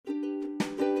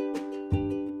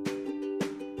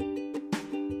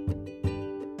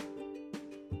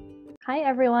Hi,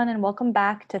 everyone, and welcome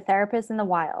back to Therapists in the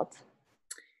Wild.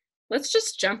 Let's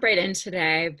just jump right in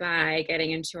today by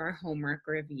getting into our homework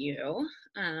review.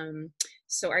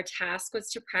 So our task was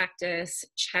to practice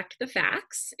check the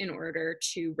facts in order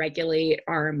to regulate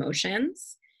our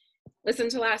emotions. Listen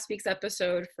to last week's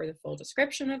episode for the full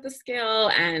description of the skill.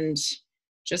 And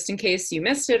just in case you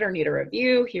missed it or need a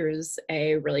review, here's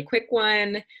a really quick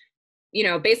one.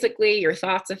 Basically your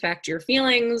thoughts affect your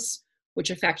feelings, which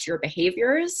affect your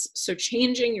behaviors. So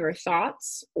changing your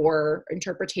thoughts or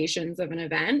interpretations of an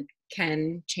event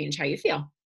can change how you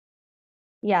feel.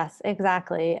 Yes,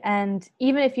 exactly. And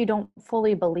even if you don't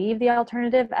fully believe the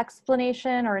alternative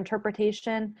explanation or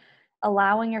interpretation,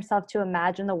 allowing yourself to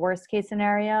imagine the worst case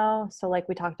scenario. So, like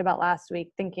we talked about last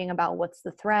week, thinking about what's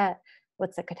the threat,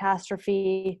 what's the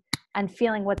catastrophe, and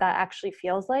feeling what that actually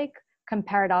feels like can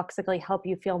paradoxically help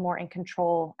you feel more in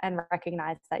control and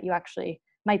recognize that you actually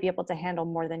might be able to handle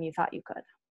more than you thought you could.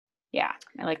 Yeah,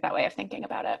 I like that way of thinking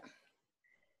about it.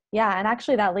 Yeah, and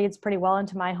actually that leads pretty well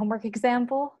into my homework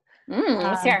example.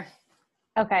 Let's Um, hear.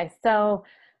 okay, so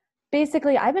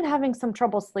basically, I've been having some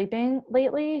trouble sleeping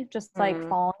lately, just like Mm.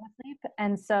 falling asleep.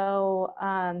 And so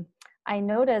I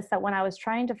noticed that when I was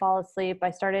trying to fall asleep,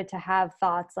 I started to have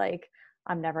thoughts like,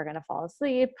 I'm never going to fall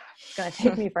asleep. It's going to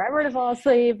take me forever to fall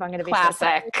asleep. I'm going to be so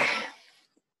tired. Classic.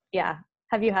 Yeah.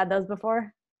 Have you had those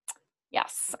before?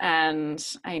 Yes, and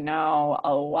I know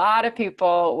a lot of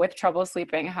people with trouble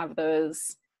sleeping have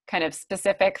those kind of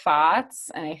specific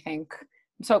thoughts. And I think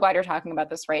I'm so glad you're talking about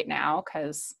this right now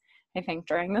because I think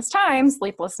during this time,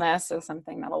 sleeplessness is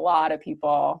something that a lot of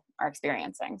people are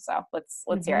experiencing. So let's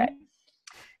hear Hmm. it.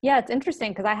 Yeah, it's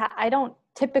interesting because I don't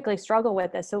typically struggle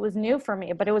with this. So it was new for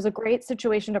me, but it was a great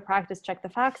situation to practice check the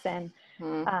facts in.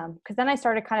 Mm. Because then I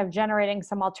started kind of generating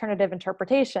some alternative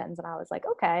interpretations, and I was like,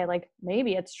 okay, like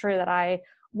maybe it's true that I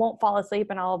won't fall asleep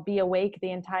and I'll be awake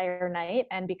the entire night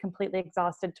and be completely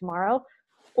exhausted tomorrow.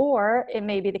 Or it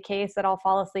may be the case that I'll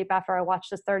fall asleep after I watch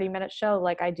this 30-minute show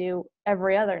like I do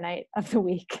every other night of the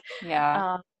week.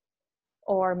 Yeah. Um,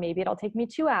 or maybe it'll take me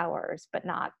 2 hours, but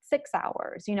not 6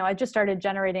 hours. I just started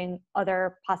generating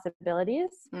other possibilities.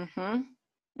 Mm-hmm.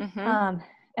 Mm-hmm. Um,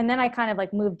 and then I kind of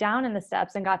like moved down in the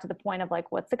steps and got to the point of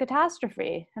like, what's the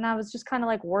catastrophe? And I was just kind of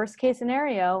like, worst case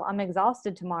scenario, I'm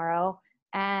exhausted tomorrow.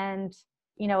 And,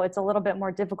 it's a little bit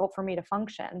more difficult for me to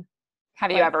function. Have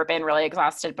you Like, ever been really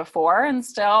exhausted before and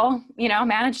still,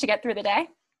 managed to get through the day?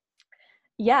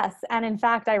 yes. And in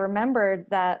fact, I remembered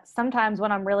that sometimes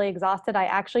when I'm really exhausted, I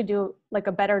actually do like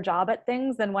a better job at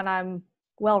things than when I'm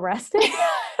well rested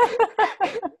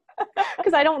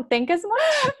because I don't think as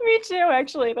much. Me too,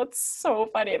 actually. That's so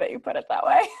funny that you put it that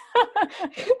way.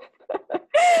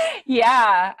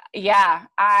 Yeah, yeah.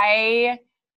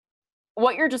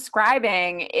 What you're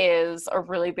describing is a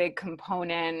really big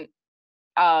component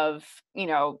of,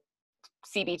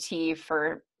 CBT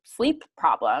for sleep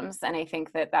problems. And I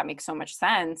think that that makes so much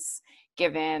sense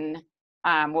given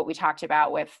what we talked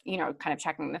about with, kind of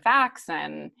checking the facts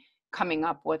and coming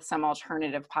up with some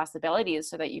alternative possibilities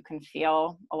so that you can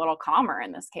feel a little calmer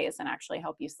in this case and actually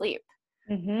help you sleep.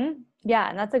 Yeah,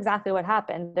 and that's exactly what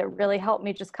happened. It really helped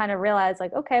me just kind of realize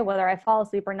like, okay, whether I fall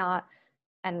asleep or not,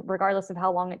 and regardless of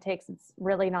how long it takes, it's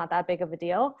really not that big of a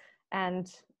deal.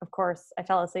 And of course, I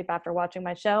fell asleep after watching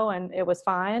my show, and it was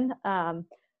fine.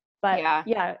 But Yeah.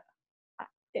 yeah,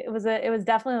 it was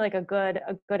definitely like a good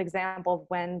example of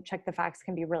when check the facts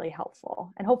can be really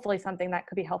helpful, and hopefully something that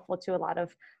could be helpful to a lot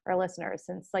of our listeners,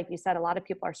 since like you said, a lot of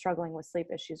people are struggling with sleep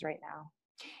issues right now.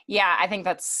 Yeah, I think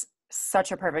that's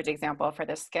such a perfect example for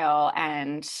this skill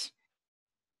and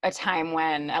a time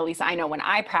when, at least I know when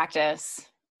I practice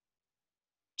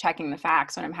checking the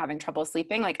facts when I'm having trouble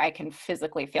sleeping, like I can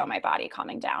physically feel my body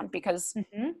calming down because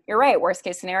Hmm. you're right. Worst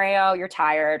case scenario, you're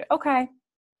tired. Okay.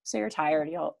 So you're tired.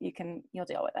 You'll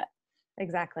deal with it.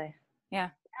 Exactly. Yeah.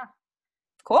 Yeah.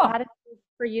 So Cool. how did it go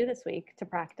for you this week to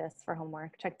practice for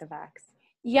homework? Check the facts.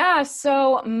 Yeah.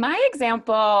 So my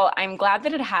example, I'm glad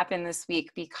that it happened this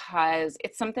week because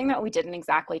it's something that we didn't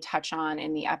exactly touch on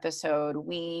in the episode.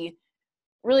 We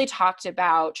really talked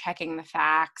about checking the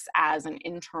facts as an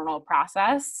internal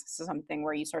process. So something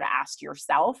where you sort of asked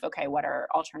yourself, okay, what are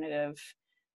alternative,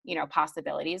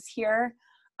 possibilities here?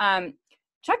 Um,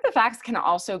 check the facts can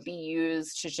also be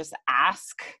used to just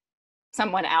ask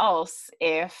someone else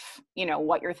if,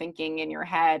 what you're thinking in your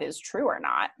head is true or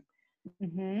not.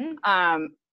 Hmm.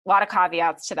 A lot of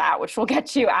caveats to that, which we'll get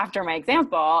to after my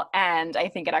example. And I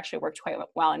think it actually worked quite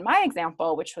well in my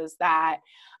example, which was that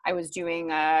I was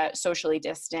doing a socially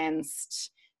distanced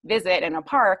visit in a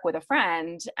park with a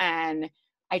friend. And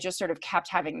I just sort of kept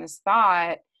having this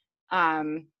thought.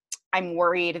 I'm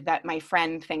worried that my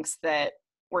friend thinks that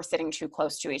we're sitting too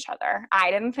close to each other.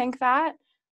 I didn't think that.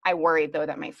 I worried though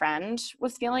that my friend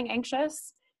was feeling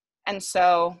anxious. And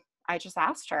so I just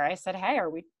asked her, I said, hey,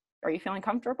 are you feeling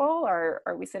comfortable, or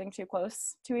are we sitting too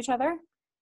close to each other?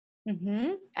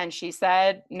 Mm-hmm. And she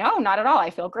said, no, not at all. I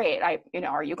feel great.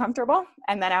 Are you comfortable?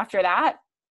 And then after that,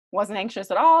 wasn't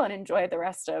anxious at all and enjoyed the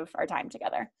rest of our time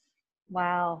together.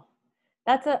 Wow.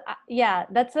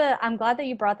 I'm glad that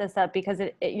you brought this up, because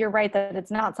you're right that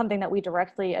it's not something that we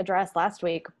directly addressed last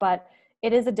week, but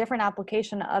it is a different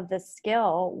application of this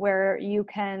skill where you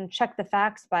can check the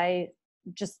facts by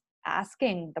just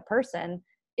asking the person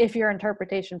if your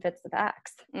interpretation fits the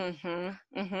facts.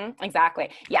 Exactly.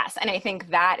 Yes. And I think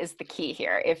that is the key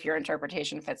here. If your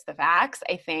interpretation fits the facts,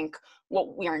 I think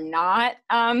what we are not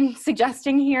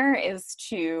suggesting here is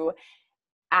to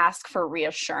ask for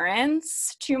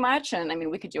reassurance too much. And I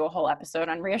mean, we could do a whole episode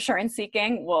on reassurance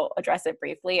seeking. We'll address it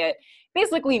briefly. It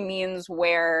basically means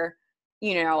where,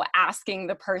 asking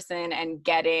the person and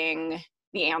getting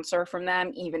the answer from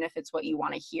them, even if it's what you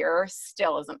want to hear,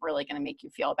 still isn't really going to make you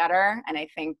feel better. And I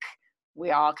think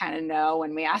we all kind of know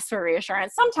when we ask for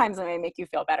reassurance, sometimes it may make you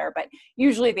feel better, but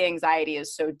usually the anxiety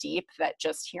is so deep that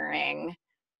just hearing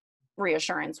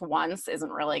reassurance once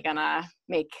isn't really going to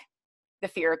make the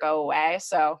fear go away.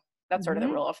 So that's sort of the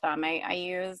rule of thumb I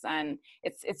use. And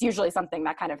it's usually something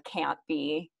that kind of can't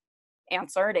be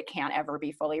answered. It can't ever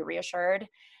be fully reassured.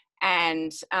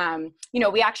 And,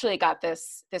 we actually got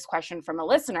this question from a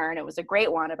listener, and it was a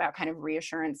great one about kind of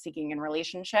reassurance seeking in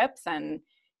relationships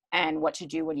and what to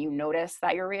do when you notice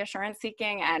that you're reassurance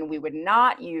seeking. And we would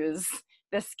not use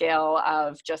the skill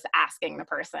of just asking the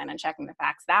person and checking the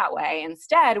facts that way.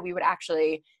 Instead, we would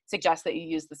actually suggest that you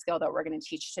use the skill that we're going to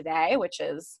teach today, which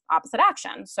is opposite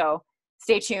action. So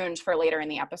stay tuned for later in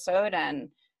the episode. And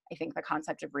I think the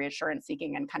concept of reassurance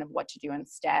seeking and kind of what to do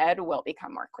instead will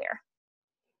become more clear.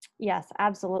 Yes,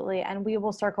 absolutely. And we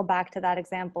will circle back to that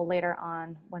example later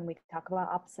on when we talk about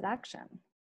opposite action.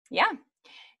 Yeah.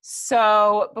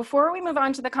 So before we move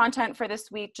on to the content for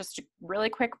this week, just a really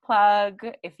quick plug.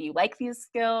 If you like these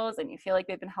skills and you feel like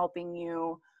they've been helping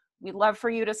you, we'd love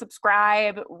for you to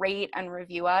subscribe, rate, and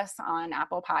review us on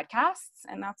Apple Podcasts.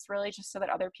 And that's really just so that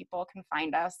other people can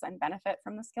find us and benefit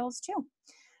from the skills too.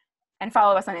 And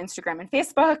follow us on Instagram and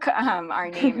Facebook. Our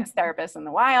name is Therapists in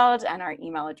the Wild, and our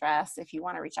email address, if you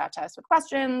want to reach out to us with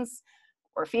questions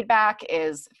or feedback,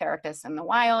 is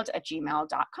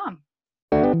therapistinthewild@gmail.com.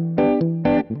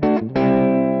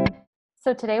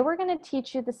 So today we're going to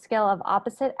teach you the skill of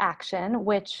opposite action,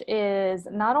 which is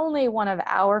not only one of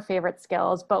our favorite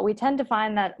skills, but we tend to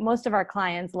find that most of our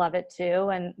clients love it too.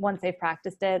 And once they've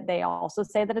practiced it, they also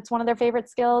say that it's one of their favorite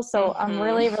skills. So I'm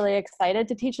really, really excited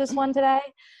to teach this one today.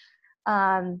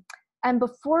 And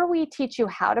before we teach you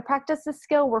how to practice this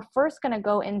skill, we're first going to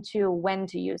go into when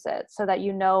to use it so that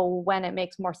you know when it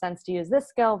makes more sense to use this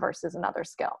skill versus another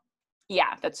skill.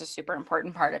 Yeah, that's a super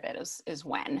important part of it is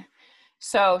when.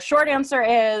 So short answer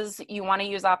is you want to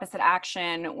use opposite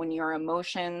action when your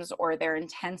emotions or their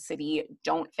intensity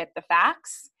don't fit the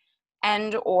facts,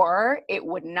 and or it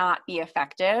would not be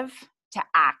effective to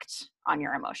act on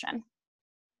your emotion.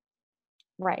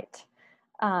 Right.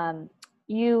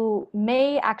 You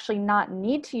may actually not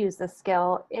need to use this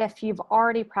skill if you've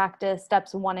already practiced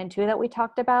steps 1 and 2 that we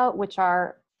talked about, which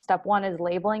are step 1 is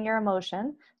labeling your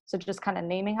emotion. So just kind of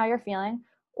naming how you're feeling.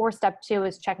 Or step 2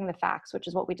 is checking the facts, which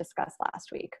is what we discussed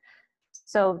last week.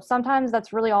 So sometimes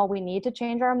that's really all we need to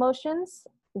change our emotions,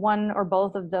 one or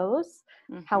both of those.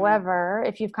 However,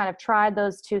 if you've kind of tried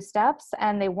those 2 steps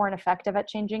and they weren't effective at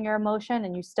changing your emotion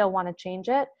and you still want to change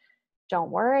it, don't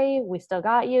worry, we still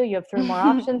got you. You have 3 more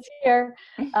options here.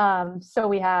 So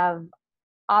we have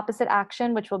opposite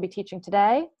action, which we'll be teaching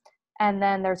today. And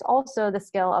then there's also the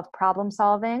skill of problem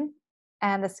solving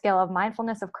and the skill of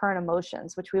mindfulness of current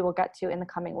emotions, which we will get to in the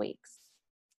coming weeks.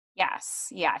 Yes.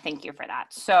 Yeah. Thank you for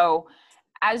that. So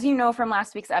as you know from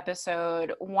last week's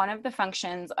episode, one of the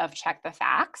functions of check the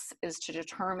facts is to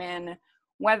determine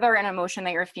whether an emotion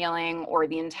that you're feeling or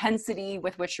the intensity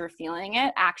with which you're feeling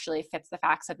it actually fits the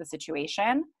facts of the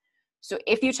situation. So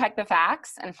if you check the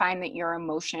facts and find that your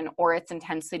emotion or its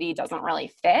intensity doesn't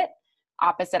really fit,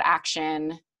 opposite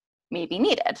action may be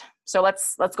needed. So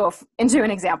let's go into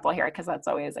an example here, because that's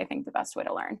always, I think, the best way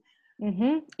to learn.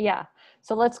 Yeah.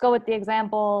 So let's go with the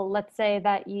example. Let's say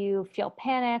that you feel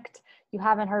panicked. You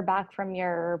haven't heard back from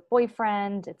your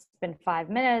boyfriend. It's been 5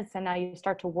 minutes, and now you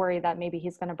start to worry that maybe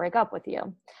he's going to break up with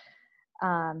you.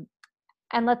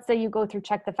 And let's say you go through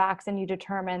check the facts and you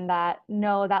determine that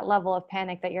no, that level of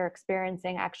panic that you're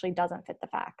experiencing actually doesn't fit the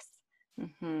facts.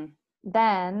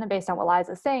 Then, based on what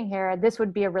Liza's saying here, this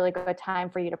would be a really good time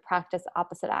for you to practice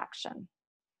opposite action.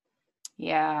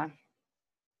 Yeah.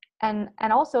 And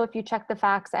also, if you check the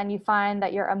facts and you find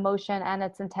that your emotion and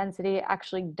its intensity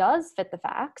actually does fit the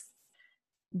facts,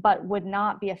 but would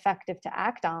not be effective to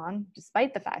act on,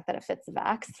 despite the fact that it fits the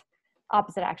facts,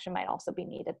 opposite action might also be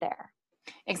needed there.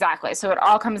 Exactly. So it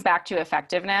all comes back to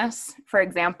effectiveness. For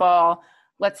example,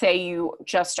 let's say you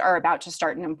just are about to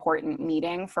start an important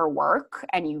meeting for work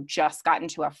and you just got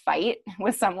into a fight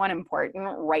with someone important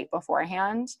right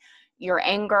beforehand. Your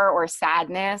anger or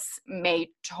sadness may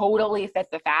totally fit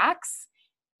the facts.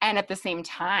 And at the same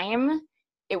time,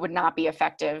 it would not be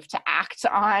effective to act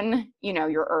on,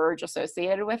 your urge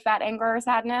associated with that anger or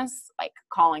sadness, like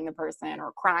calling the person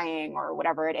or crying or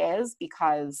whatever it is,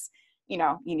 because, you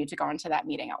need to go into that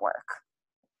meeting at work.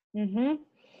 Mm-hmm.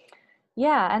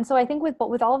 Yeah. And so I think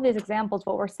with all of these examples,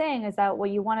 what we're saying is that what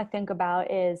you want to think about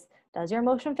is, does your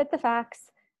emotion fit the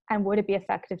facts? And would it be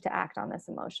effective to act on this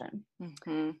emotion?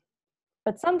 Mm-hmm.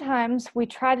 But sometimes we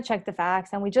try to check the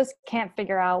facts and we just can't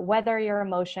figure out whether your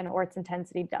emotion or its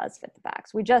intensity does fit the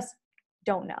facts. We just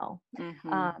don't know.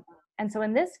 Mm-hmm. And so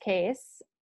in this case,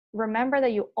 remember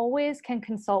that you always can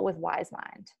consult with Wise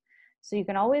Mind. So you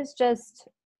can always just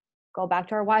go back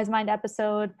to our Wise Mind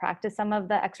episode, practice some of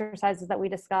the exercises that we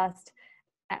discussed,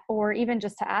 or even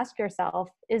just to ask yourself,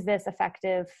 is this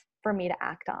effective for me to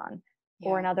act on? Yeah.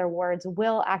 Or in other words,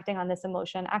 will acting on this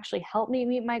emotion actually help me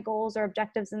meet my goals or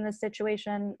objectives in this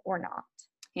situation or not?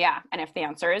 Yeah. And if the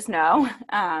answer is no,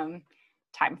 time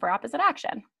for opposite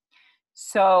action.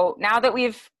 So now that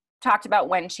we've talked about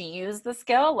when to use the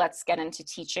skill, let's get into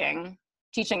teaching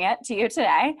it to you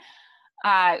today.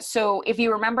 So if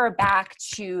you remember back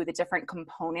to the different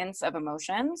components of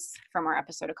emotions from our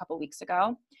episode a couple weeks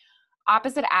ago,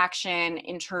 opposite action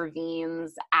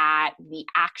intervenes at the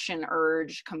action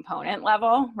urge component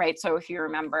level, right? So if you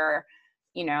remember,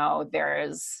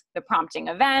 there's the prompting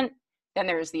event, then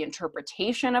there's the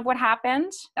interpretation of what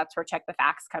happened. That's where check the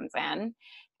facts comes in.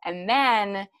 And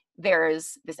then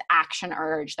there's this action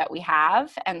urge that we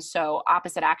have. And so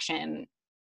opposite action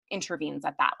intervenes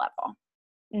at that level.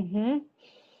 Mm-hmm.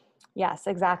 Yes,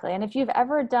 exactly. And if you've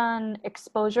ever done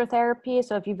exposure therapy,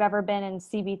 so if you've ever been in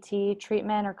CBT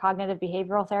treatment or cognitive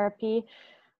behavioral therapy,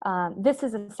 this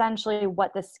is essentially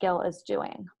what this skill is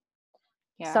doing.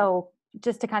 Yeah. So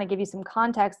just to kind of give you some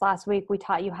context, last week we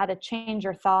taught you how to change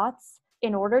your thoughts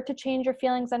in order to change your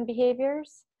feelings and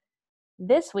behaviors.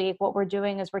 This week, what we're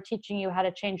doing is we're teaching you how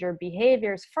to change your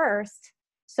behaviors first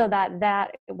so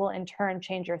that will in turn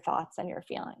change your thoughts and your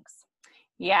feelings.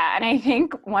 Yeah. And I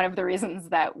think one of the reasons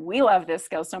that we love this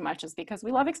skill so much is because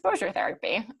we love exposure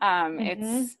therapy.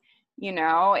 It's,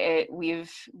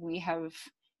 we have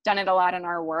done it a lot in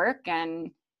our work and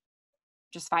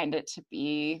just find it to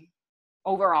be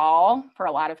overall for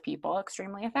a lot of people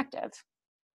extremely effective.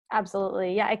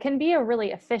 Absolutely. Yeah. It can be a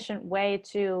really efficient way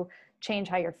to change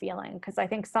how you're feeling. Because I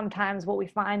think sometimes what we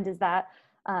find is that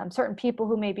certain people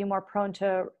who may be more prone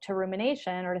to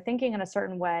rumination or to thinking in a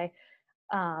certain way,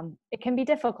 it can be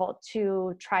difficult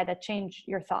to try to change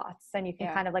your thoughts. And you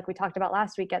can kind of, like we talked about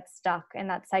last week, get stuck in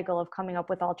that cycle of coming up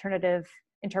with alternative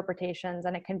interpretations,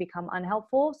 and it can become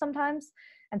unhelpful sometimes.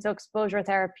 And so exposure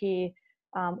therapy,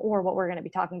 or what we're going to be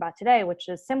talking about today, which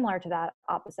is similar to that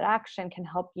opposite action, can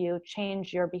help you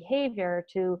change your behavior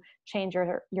to change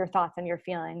your thoughts and your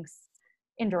feelings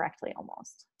indirectly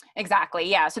almost. Exactly.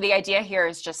 Yeah. So the idea here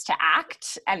is just to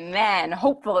act, and then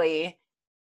hopefully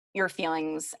your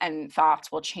feelings and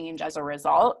thoughts will change as a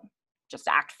result. Just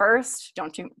act first.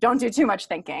 Don't do too much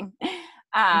thinking.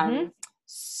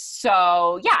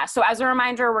 So as a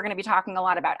reminder, we're going to be talking a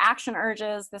lot about action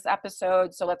urges this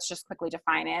episode. So let's just quickly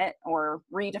define it or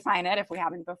redefine it if we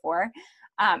haven't before.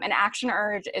 An action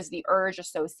urge is the urge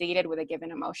associated with a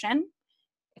given emotion.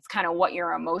 It's kind of what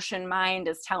your emotion mind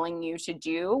is telling you to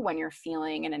do when you're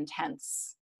feeling an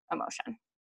intense emotion.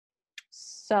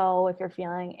 So if you're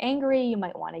feeling angry, you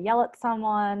might want to yell at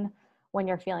someone. When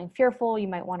you're feeling fearful, you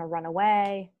might want to run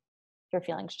away. If you're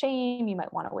feeling shame, you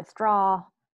might want to withdraw.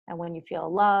 And when you feel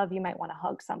love, you might want to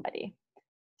hug somebody.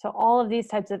 So all of these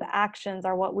types of actions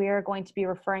are what we are going to be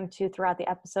referring to throughout the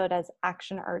episode as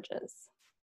action urges.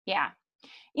 Yeah.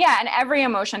 Yeah. And every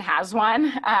emotion has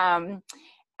one.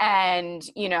 And,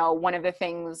 one of the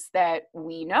things that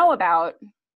we know about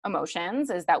emotions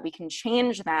is that we can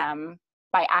change them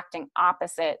by acting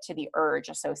opposite to the urge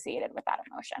associated with that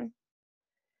emotion.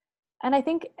 And I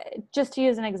think, just to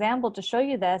use an example to show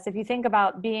you this, if you think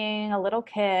about being a little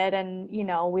kid and,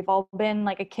 we've all been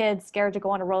like a kid scared to go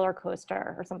on a roller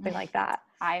coaster or something like that.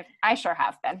 I sure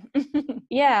have been.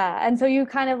 Yeah. And so you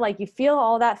kind of you feel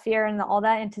all that fear and all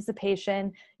that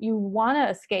anticipation. You want to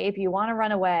escape, you want to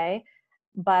run away.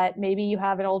 but maybe you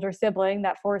have an older sibling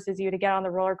that forces you to get on the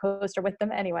roller coaster with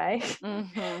them anyway.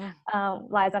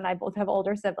 Mm-hmm. Liza and I both have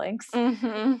older siblings.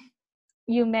 Mm-hmm.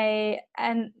 You may,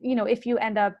 and if you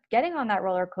end up getting on that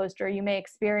roller coaster, you may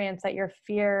experience that your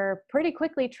fear pretty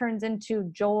quickly turns into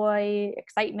joy,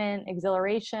 excitement,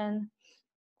 exhilaration.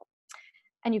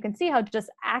 And you can see how just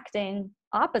acting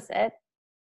opposite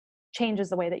changes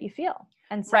the way that you feel.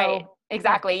 And Right. so,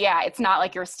 Exactly. Yeah. It's not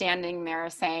like you're standing there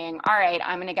saying, all right,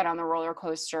 I'm going to get on the roller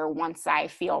coaster once I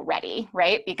feel ready.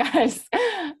 Right. Because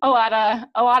a lot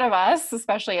of us,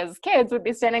 especially as kids, would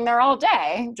be standing there all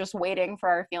day just waiting for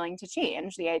our feeling to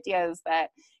change. The idea is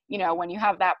that, when you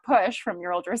have that push from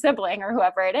your older sibling or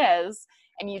whoever it is,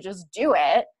 and you just do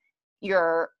it,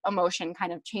 your emotion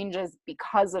kind of changes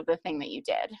because of the thing that you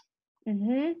did.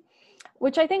 mhm.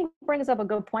 Which I think brings up a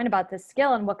good point about this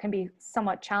skill, and what can be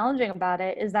somewhat challenging about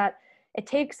it is that it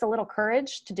takes a little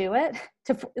courage to do it.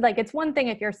 Like, it's one thing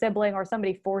if your sibling or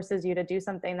somebody forces you to do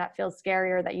something that feels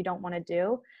scary or that you don't want to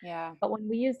do. Yeah. But when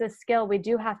we use this skill, we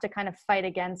do have to kind of fight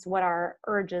against what our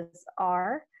urges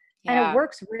are. And it Yeah.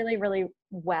 works really, really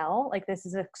well. Like, this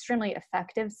is an extremely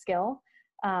effective skill.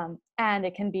 And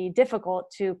it can be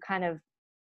difficult to kind of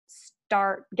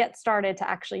get started to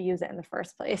actually use it in the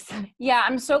first place. Yeah,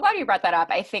 I'm so glad you brought that up.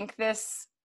 I think this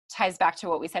ties back to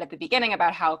what we said at the beginning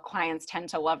about how clients tend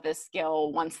to love this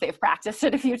skill once they've practiced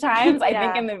it a few times. I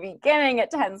think Yeah. in the beginning it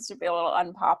tends to be a little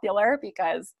unpopular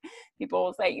because people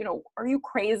will say, are you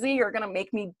crazy? You're going to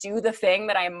make me do the thing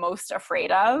that I'm most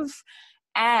afraid of.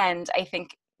 And I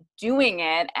think doing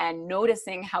it and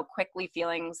noticing how quickly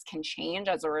feelings can change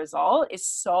as a result is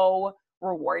so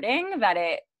rewarding that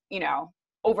it,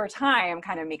 over time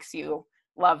kind of makes you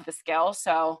love the skill.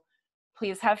 So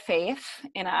please have faith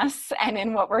in us and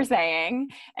in what we're saying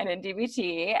and in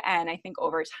DBT. And I think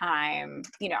over time,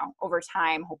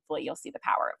 hopefully you'll see the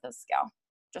power of this skill,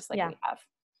 just like Yeah, we have.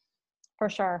 for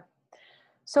sure.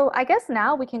 So I guess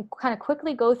now we can kind of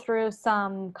quickly go through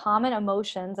some common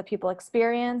emotions that people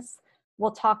experience.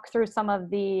 We'll talk through some of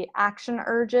the action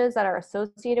urges that are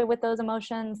associated with those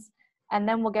emotions, and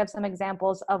then we'll give some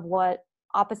examples of what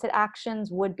opposite actions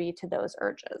would be to those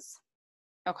urges.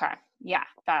 Okay. Yeah,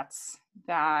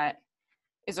 that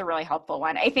is a really helpful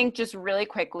one. I think just really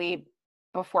quickly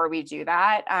before we do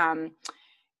that,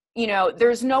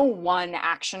 there's no one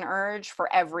action urge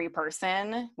for every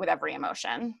person with every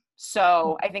emotion.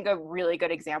 So I think a really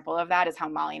good example of that is how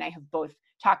Molly and I have both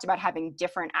talked about having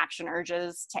different action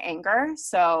urges to anger.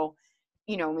 So,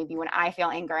 maybe when I feel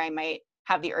anger, I might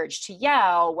have the urge to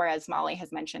yell, whereas Molly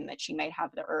has mentioned that she might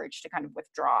have the urge to kind of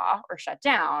withdraw or shut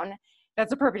down.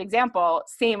 That's a perfect example.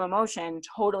 Same emotion,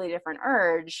 totally different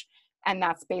urge. And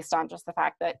that's based on just the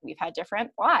fact that we've had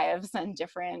different lives and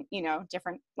different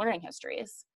learning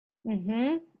histories.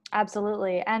 Mm-hmm.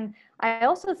 Absolutely. And I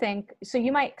also think, so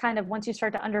you might kind of, once you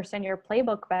start to understand your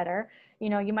playbook better,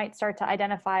 you might start to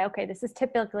identify, okay, this is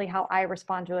typically how I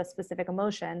respond to a specific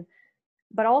emotion,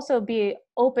 but also be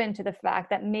open to the fact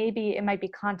that maybe it might be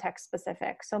context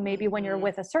specific. So maybe when you're Mm-hmm.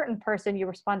 with a certain person, you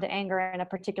respond to anger in a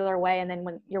particular way. And then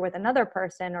when you're with another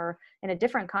person or in a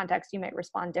different context, you might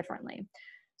respond differently.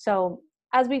 So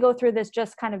as we go through this,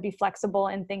 just kind of be flexible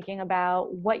in thinking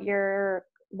about what your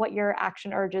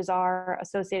action urges are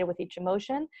associated with each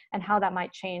emotion and how that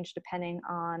might change depending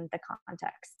on the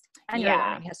context and your Yeah.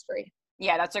 learning history.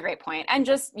 Yeah, that's a great point. And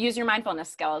just use your mindfulness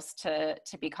skills to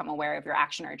become aware of your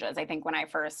action urges. I think when I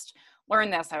first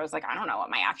learned this, I was like, I don't know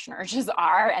what my action urges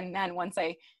are. And then once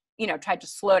I, tried to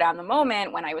slow down the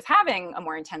moment when I was having a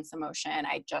more intense emotion,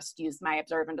 I just used my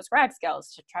observe and describe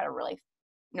skills to try to really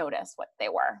notice what they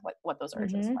were, what those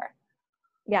urges Mm-hmm. were.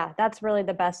 Yeah, that's really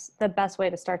the best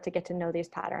way to start to get to know these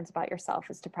patterns about yourself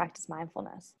is to practice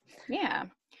mindfulness. Yeah.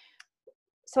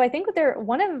 So I think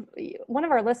one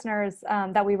of our listeners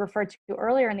that we referred to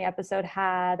earlier in the episode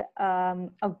had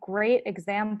a great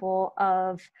example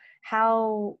of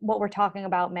how what we're talking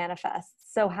about manifests.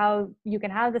 So how you can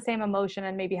have the same emotion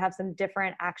and maybe have some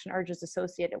different action urges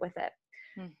associated with it.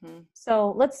 Mm-hmm.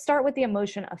 So let's start with the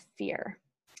emotion of fear.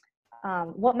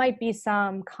 What might be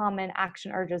some common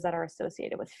action urges that are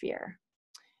associated with fear?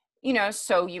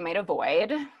 So you might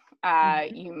avoid,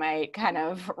 Mhm. you might kind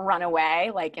of run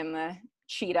away, like in the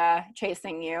cheetah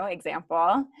chasing you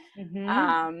example. Mhm.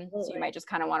 So you Absolutely. might just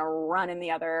kind of want to run in the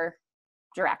other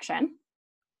direction.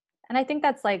 And I think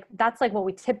that's like what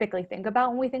we typically think about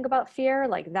when we think about fear,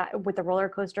 like that with the roller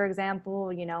coaster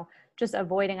example, just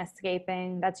avoiding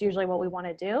escaping. That's usually what we want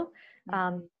to do.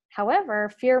 Mhm. However,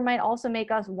 fear might also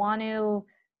make us want to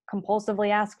compulsively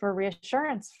ask for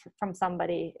reassurance from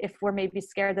somebody. If we're maybe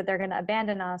scared that they're going to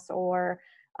abandon us or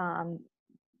um,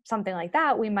 something like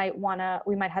that, we might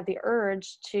have the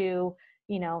urge to,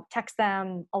 text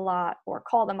them a lot or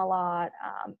call them a lot,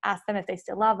 ask them if they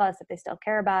still love us, if they still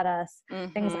care about us,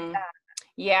 things like that.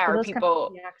 Yeah, So or those kind of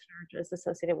people the action urges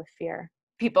associated with fear.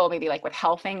 maybe like with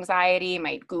health anxiety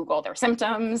might Google their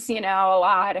symptoms, a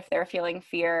lot if they're feeling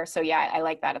fear. So yeah, I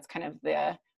like that. It's kind of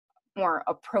the more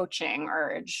approaching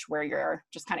urge where you're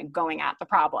just kind of going at the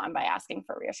problem by asking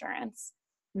for reassurance.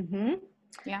 Mm-hmm.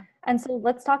 Yeah. And so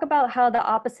let's talk about how the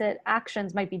opposite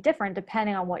actions might be different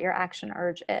depending on what your action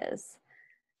urge is.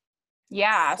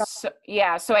 Yeah.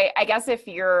 So I guess if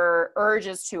your urge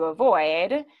is to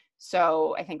avoid,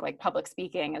 so I think like public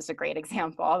speaking is a great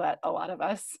example that a lot of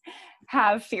us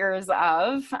have fears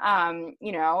of.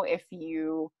 If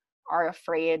you are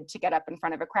afraid to get up in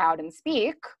front of a crowd and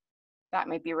speak, that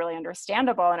might be really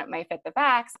understandable and it might fit the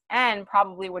facts, and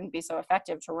probably wouldn't be so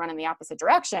effective to run in the opposite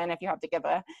direction if you have to give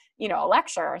a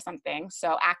lecture or something.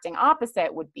 So acting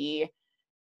opposite would be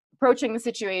approaching the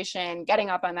situation,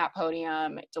 getting up on that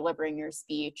podium, delivering your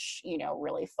speech,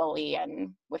 really fully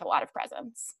and with a lot of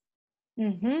presence.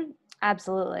 Mm-hmm.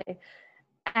 Absolutely.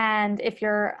 And if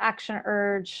your action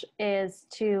urge is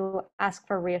to ask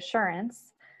for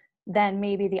reassurance, then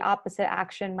maybe the opposite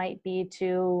action might be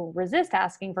to resist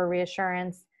asking for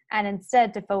reassurance and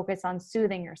instead to focus on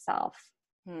soothing yourself.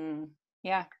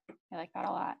 Yeah, I like that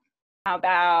a lot. How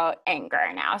about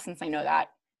anger now, since I know that,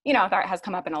 that has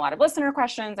come up in a lot of listener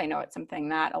questions. I know it's something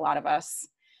that a lot of us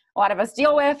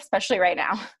deal with, especially right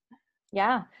now.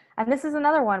 Yeah. And this is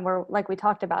another one where, like we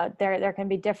talked about, there can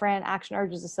be different action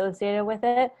urges associated with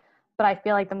it. But I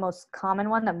feel like the most common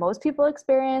one that most people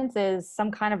experience is some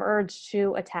kind of urge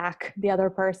to attack the other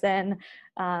person,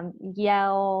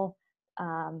 yell,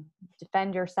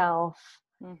 defend yourself,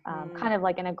 kind of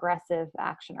like an aggressive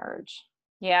action urge.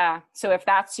 Yeah. So if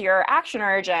that's your action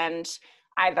urge and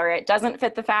either it doesn't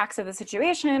fit the facts of the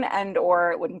situation and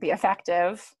or it wouldn't be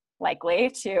effective, likely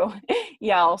to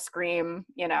yell, scream,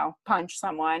 punch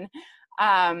someone.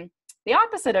 The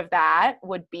opposite of that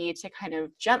would be to kind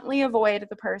of gently avoid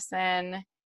the person.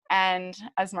 And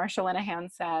as Marsha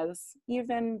Linehan says,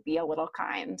 even be a little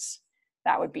kind.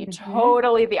 That would be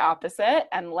totally the opposite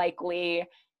and likely,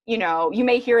 you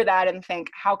may hear that and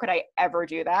think, how could I ever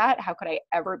do that? How could I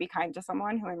ever be kind to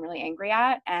someone who I'm really angry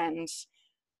at? And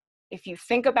if you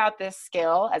think about this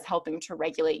skill as helping to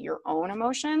regulate your own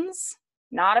emotions,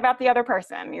 not about the other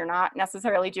person, you're not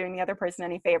necessarily doing the other person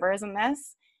any favors in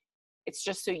this. It's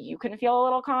just so you can feel a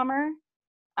little calmer.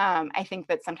 I think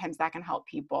that sometimes that can help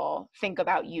people think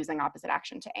about using opposite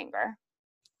action to anger.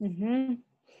 Mm-hmm.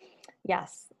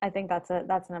 Yes, I think that's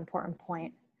an important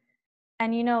point.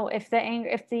 And if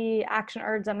the action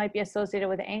urge that might be associated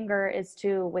with anger is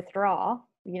to withdraw,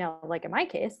 like in my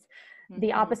case,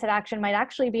 the opposite action might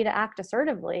actually be to act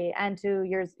assertively and to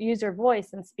use your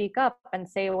voice and speak up and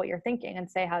say what you're thinking and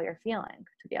say how you're feeling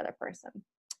to the other person.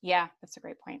 Yeah, that's a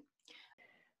great point.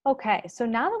 Okay, so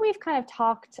now that we've kind of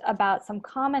talked about some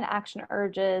common action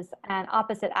urges and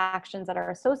opposite actions that are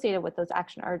associated with those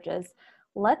action urges,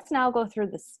 let's now go through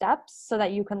the steps so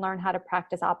that you can learn how to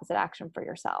practice opposite action for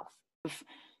yourself.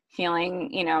 Feeling,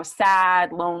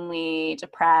 sad, lonely,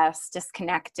 depressed,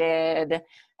 disconnected.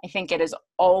 I think it is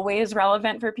always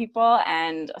relevant for people,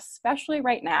 and especially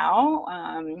right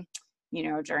now,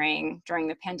 during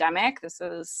the pandemic, this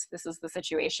is the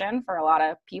situation for a lot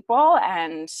of people,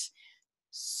 and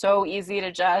so easy to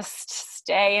just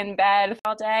stay in bed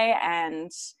all day.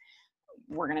 And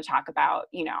we're going to talk about,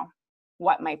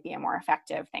 what might be a more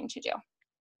effective thing to do.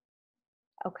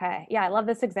 Okay. Yeah, I love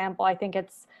this example. I think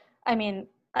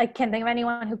I can't think of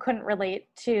anyone who couldn't relate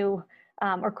to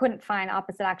or couldn't find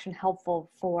opposite action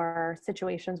helpful for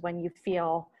situations when you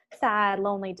feel sad,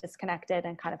 lonely, disconnected,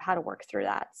 and kind of how to work through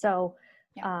that. So,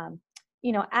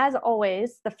 as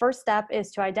always, the first step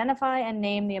is to identify and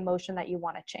name the emotion that you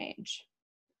want to change.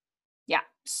 Yeah.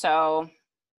 So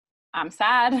I'm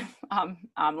sad,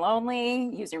 I'm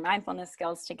lonely, use your mindfulness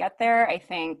skills to get there. I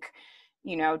think,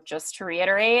 just to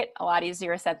reiterate, a lot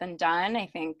easier said than done. I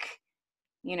think,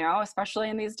 especially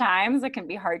in these times, it can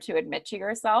be hard to admit to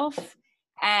yourself,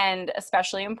 and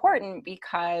especially important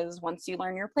because once you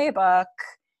learn your playbook,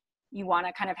 you want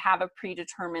to kind of have a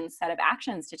predetermined set of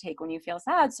actions to take when you feel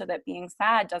sad, so that being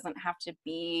sad doesn't have to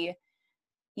be,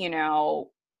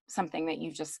 something that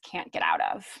you just can't get out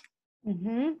of.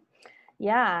 Mm-hmm.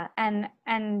 Yeah.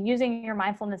 And using your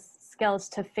mindfulness skills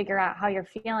to figure out how you're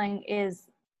feeling is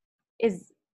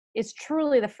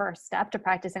truly the first step to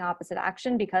practicing opposite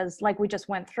action, because like we just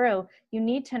went through, you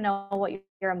need to know what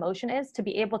your emotion is to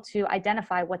be able to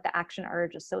identify what the action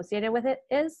urge associated with it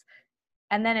is.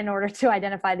 And then in order to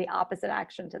identify the opposite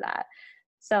action to that.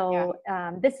 So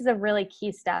this is a really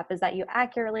key step, is that you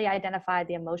accurately identify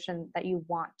the emotion that you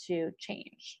want to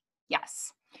change.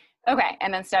 Yes. Okay.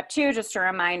 And then step 2, just a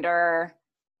reminder,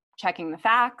 checking the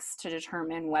facts to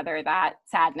determine whether that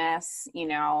sadness,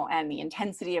 and the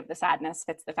intensity of the sadness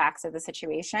fits the facts of the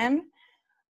situation.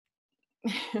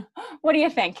 What do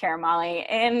you think here, Molly?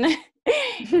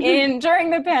 During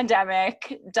the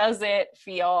pandemic, does it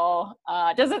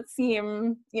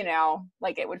seem,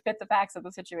 like it would fit the facts of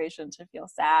the situation to feel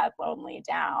sad, lonely,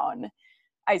 down,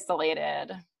 isolated?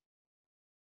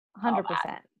 100%.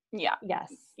 Yeah.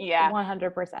 Yes. Yeah.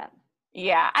 100%.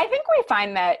 Yeah. I think we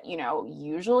find that,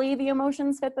 usually the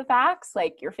emotions fit the facts.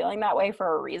 Like, you're feeling that way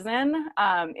for a reason.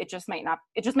 It just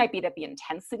might be that the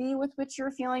intensity with which you're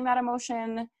feeling that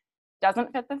emotion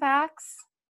doesn't fit the facts,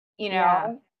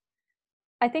 Yeah.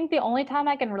 I think the only time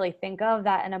I can really think of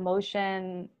that an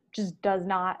emotion just does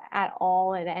not at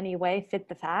all in any way fit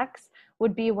the facts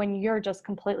would be when you're just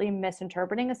completely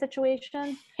misinterpreting a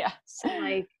situation. Yeah. So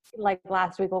like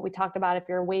last week, what we talked about, if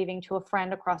you're waving to a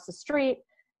friend across the street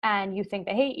and you think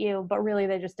they hate you, but really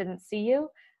they just didn't see you,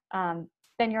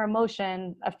 then your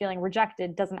emotion of feeling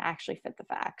rejected doesn't actually fit the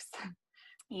facts.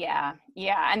 Yeah.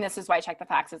 And this is why check the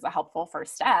facts is a helpful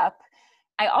first step.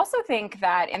 I also think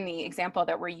that in the example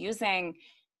that we're using,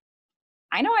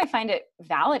 I know I find it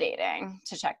validating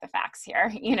to check the facts here,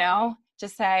 to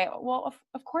say, well,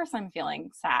 of course I'm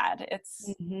feeling sad.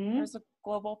 There's a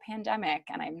global pandemic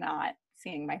and I'm not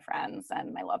seeing my friends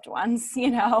and my loved ones,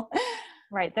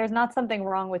 Right. There's not something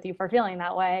wrong with you for feeling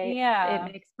that way. Yeah.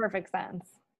 It makes perfect sense.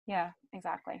 Yeah,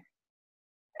 exactly.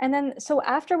 And then, so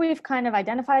after we've kind of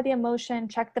identified the emotion,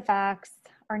 checked the facts,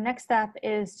 our next step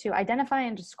is to identify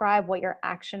and describe what your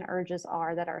action urges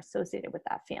are that are associated with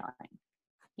that feeling.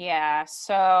 Yeah.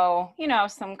 So,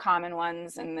 some common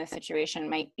ones in this situation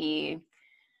might be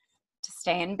to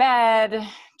stay in bed,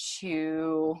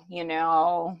 to,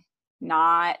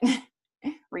 not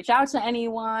reach out to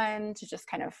anyone, to just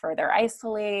kind of further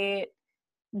isolate.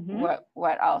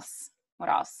 What else?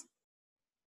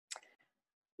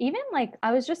 Even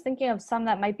I was just thinking of some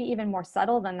that might be even more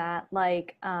subtle than that.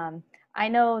 I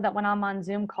know that when I'm on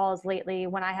Zoom calls lately,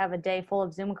 when I have a day full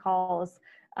of Zoom calls,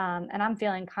 and I'm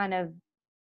feeling kind of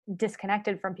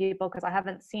disconnected from people because I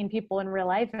haven't seen people in real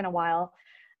life in a while,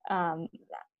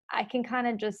 I can kind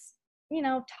of just,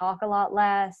 talk a lot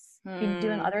less, be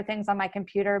doing other things on my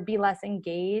computer, be less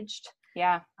engaged.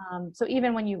 Yeah. So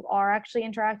even when you are actually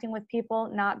interacting with people,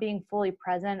 not being fully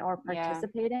present or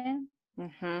participating.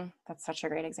 That's such a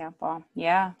great example.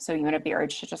 Yeah. So you would have the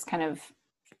urge to just kind of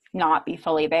not be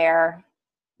fully there.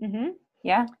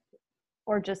 Yeah.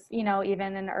 Or just,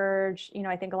 even an urge,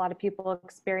 I think a lot of people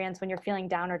experience when you're feeling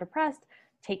down or depressed,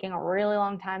 taking a really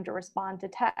long time to respond to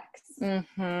texts,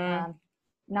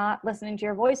 not listening to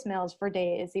your voicemails for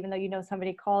days, even though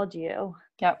somebody called you.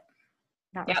 Yep.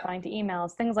 Not responding to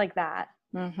emails, things like that.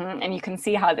 And you can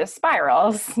see how this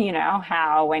spirals,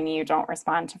 how when you don't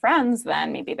respond to friends,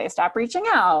 then maybe they stop reaching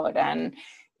out. And,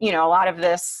 a lot of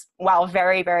this, while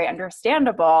very, very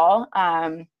understandable,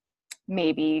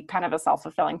 maybe kind of a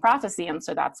self-fulfilling prophecy. And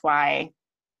so that's why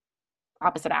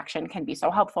opposite action can be so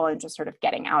helpful in just sort of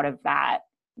getting out of that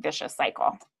vicious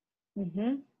cycle.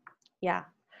 Yeah.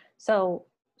 So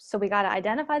we got to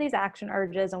identify these action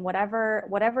urges and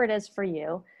whatever it is for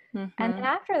you. And then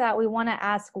after that, we want to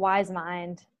ask wise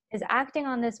mind, is acting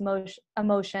on this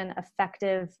emotion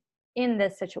effective in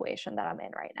this situation that I'm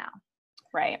in right now?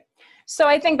 Right. So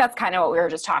I think that's kind of what we were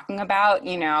just talking about.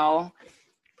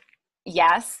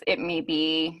 Yes, it may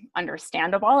be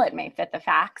understandable. It may fit the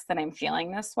facts that I'm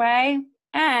feeling this way.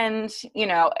 And,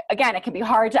 again, it can be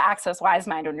hard to access wise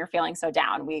mind when you're feeling so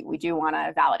down. We do want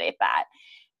to validate that.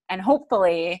 And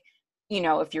hopefully,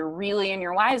 if you're really in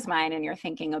your wise mind and you're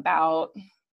thinking about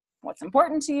what's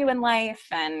important to you in life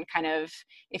and kind of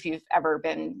if you've ever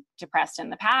been depressed in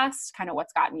the past, kind of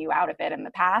what's gotten you out of it in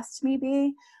the past,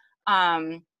 maybe.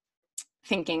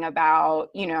 Thinking about,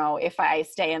 if I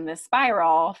stay in this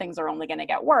spiral, things are only going to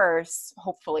get worse,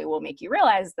 hopefully will make you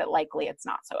realize that likely it's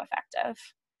not so effective.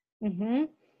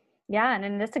 Yeah. And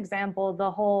in this example, the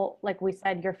whole, like we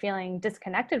said, you're feeling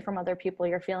disconnected from other people,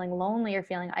 you're feeling lonely, you're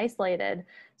feeling isolated.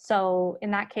 So in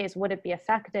that case, would it be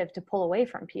effective to pull away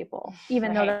from people,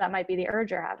 even though that might be the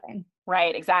urge you're having?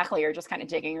 Right. Exactly. You're just kind of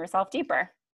digging yourself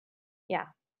deeper. Yeah.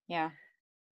 Yeah.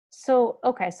 So,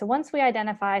 okay. So once we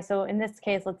identify, so in this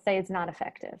case, let's say it's not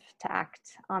effective to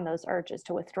act on those urges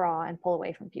to withdraw and pull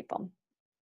away from people.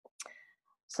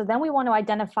 So then we want to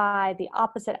identify the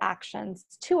opposite actions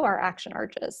to our action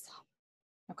urges.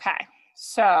 Okay.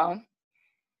 So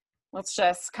let's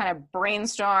just kind of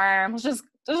brainstorm. Let's just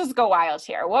just go wild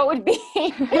here. What would be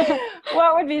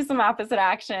what would be some opposite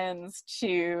actions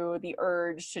to the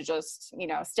urge to just,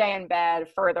 stay in bed,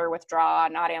 further withdraw,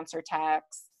 not answer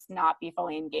texts, not be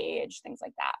fully engaged, things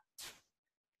like that?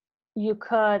 You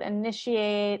could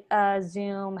initiate a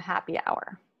Zoom happy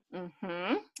hour.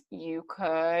 Mm-hmm. You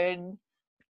could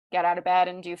get out of bed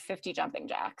and do 50 jumping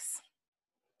jacks.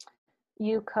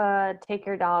 You could take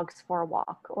your dogs for a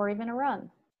walk or even a run.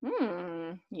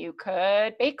 You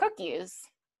could bake cookies.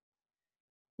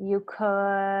 You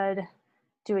could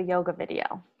do a yoga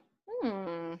video.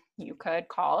 You could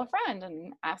call a friend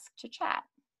and ask to chat.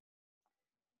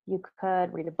 You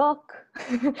could read a book.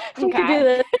 You Okay. could do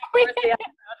this.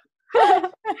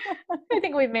 I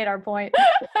think we've made our point.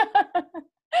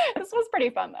 This was pretty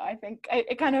fun, though. I think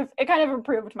it kind of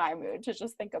improved my mood to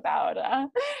just think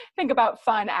about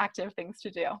fun, active things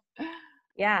to do.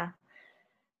 Yeah.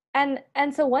 And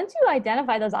so once you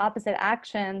identify those opposite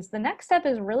actions, the next step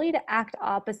is really to act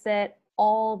opposite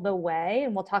all the way.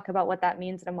 And we'll talk about what that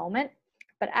means in a moment,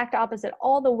 but act opposite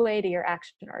all the way to your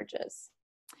action urges.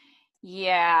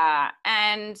 Yeah.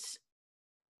 And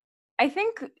I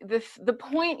think the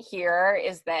point here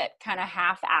is that kind of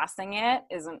half-assing it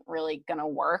isn't really going to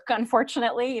work,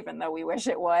 unfortunately, even though we wish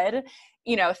it would.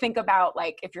 Think about,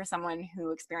 like, if you're someone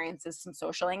who experiences some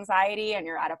social anxiety and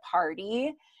you're at a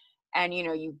party and,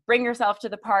 you bring yourself to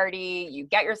the party, you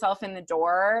get yourself in the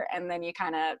door, and then you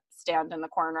kind of stand in the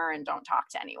corner and don't talk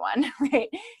to anyone, right?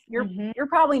 You're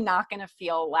probably not going to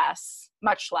feel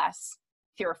much less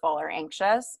fearful or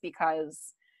anxious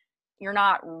because you're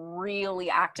not really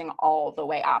acting all the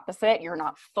way opposite. You're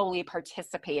not fully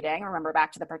participating. Remember,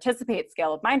 back to the participate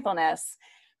scale of mindfulness,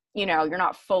 you're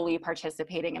not fully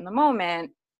participating in the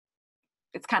moment.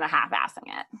 It's kind of half-assing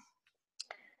it.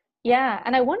 Yeah.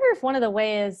 And I wonder if one of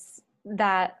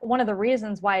the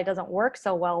reasons why it doesn't work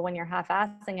so well when you're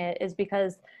half-assing it is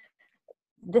because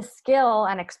this skill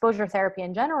and exposure therapy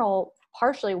in general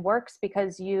partially works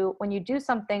because when you do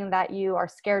something that you are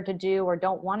scared to do or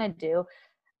don't want to do,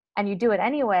 and you do it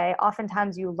anyway,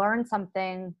 oftentimes you learn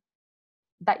something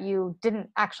that you didn't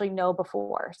actually know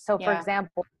before. So for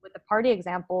example, with the party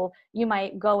example, you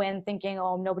might go in thinking,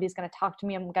 oh, nobody's going to talk to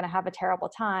me, I'm going to have a terrible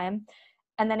time.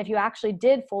 And then if you actually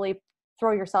did fully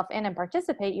throw yourself in and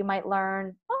participate, you might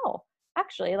learn, oh,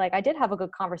 actually, like, I did have a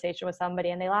good conversation with somebody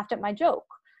and they laughed at my joke.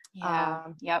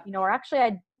 Or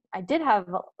actually I did have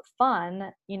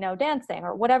fun, dancing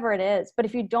or whatever it is. But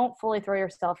if you don't fully throw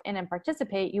yourself in and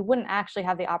participate, you wouldn't actually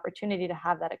have the opportunity to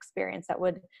have that experience that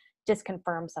would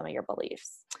disconfirm some of your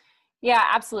beliefs. Yeah,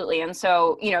 absolutely. And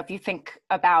so, if you think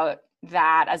about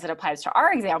that as it applies to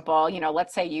our example,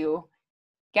 let's say you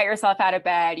get yourself out of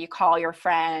bed, you call your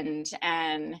friend,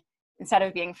 and instead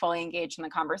of being fully engaged in the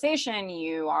conversation,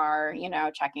 you are,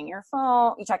 checking your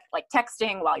phone, you check, like,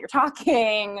 texting while you're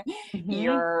talking,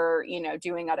 you're,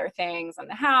 doing other things in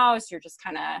the house, you're just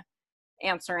kind of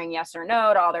answering yes or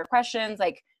no to all their questions.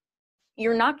 Like,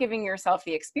 you're not giving yourself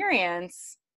the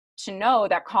experience to know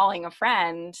that calling a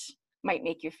friend might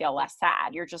make you feel less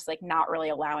sad. You're just, like, not really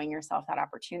allowing yourself that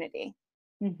opportunity.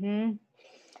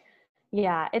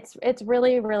 Yeah, it's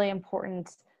really, really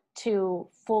important to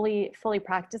fully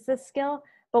practice this skill.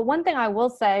 But one thing I will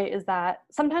say is that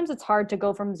sometimes it's hard to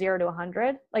go from 0 to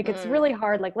 100. Like, it's really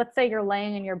hard. Like, let's say you're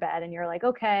laying in your bed and you're like,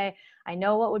 okay, I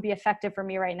know what would be effective for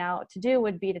me right now to do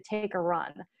would be to take a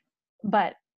run.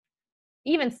 But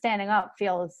even standing up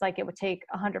feels like it would take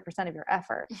 100% of your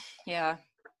effort. Yeah.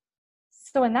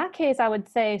 So in that case, I would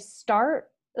say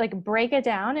break it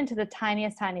down into the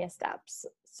tiniest steps.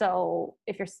 So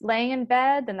if you're laying in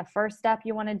bed, then the first step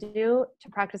you want to do to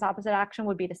practice opposite action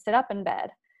would be to sit up in bed.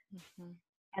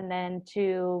 And then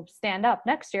to stand up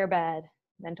next to your bed,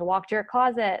 then to walk to your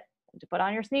closet, to put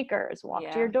on your sneakers, walk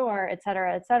to your door, et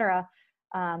cetera, et cetera.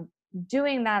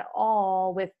 Doing that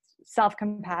all with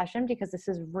self-compassion, because this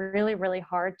is really, really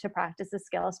hard to practice this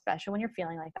skill, especially when you're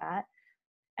feeling like that.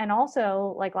 And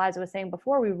also, like Liza was saying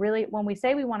before, when we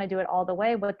say we want to do it all the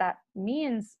way, what that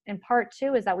means in part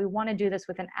too is that we want to do this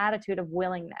with an attitude of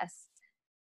willingness.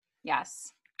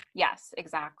 Yes,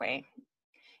 exactly.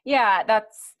 Yeah,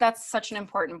 that's such an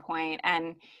important point.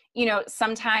 And,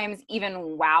 sometimes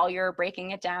even while you're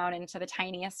breaking it down into the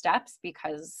tiniest steps,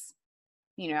 because,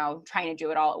 trying to do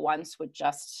it all at once would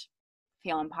just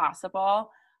feel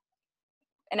impossible.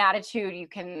 An attitude you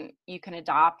can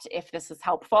adopt if this is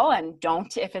helpful, and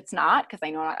don't if it's not, because I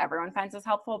know not everyone finds this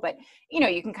helpful, but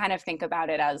you can kind of think about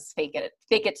it as fake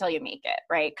it till you make it,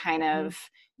 right? Kind of,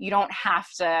 you don't have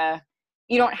to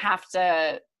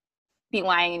be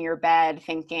lying in your bed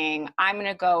thinking, I'm going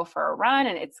to go for a run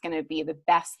and it's going to be the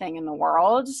best thing in the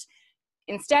world.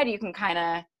 instead you can kind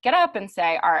of get up and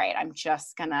say, all right, I'm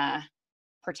just gonna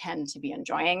pretend to be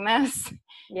enjoying this.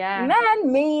 Yeah. And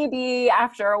then maybe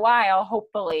after a while,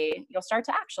 hopefully you'll start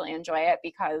to actually enjoy it,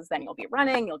 because then you'll be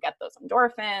running, you'll get those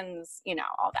endorphins,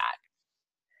 all that.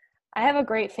 I have a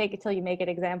great fake it till you make it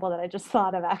example that I just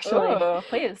thought of, actually. Oh,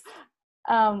 please.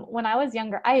 When I was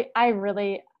younger, I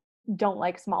really don't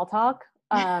like small talk.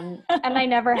 And I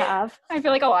never have. I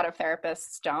feel like a lot of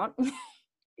therapists don't.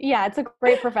 Yeah, it's a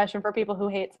great profession for people who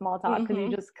hate small talk, because you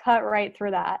Mm-hmm. just cut right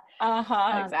through that.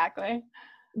 Exactly.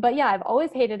 But yeah, I've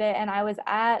always hated it. And I was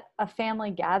at a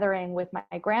family gathering with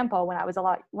my grandpa when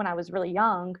I was really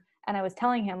young. And I was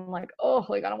telling him, like, oh,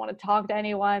 like, I don't want to talk to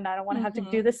anyone. I don't want to have to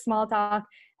do Mm-hmm. this small talk.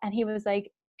 And he was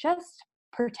like, just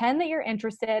pretend that you're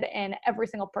interested in every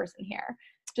single person here.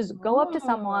 Just go up to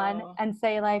someone Oh. and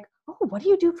say, like, oh, what do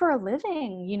you do for a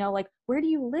living? Like, where do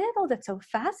you live? Oh, that's so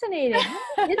fascinating. How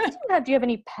many kids do you have? Do you have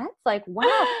any pets? Like,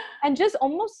 wow. And just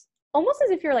almost as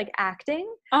if you're like acting,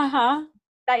 Uh-huh.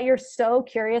 that you're so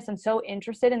curious and so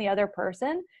interested in the other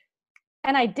person.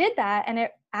 And I did that, and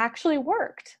it actually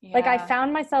worked. Like, I Yeah.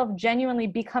 found myself genuinely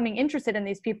becoming interested in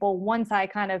these people once I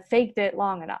kind of faked it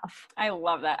long enough. I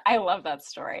love that. I love that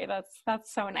story.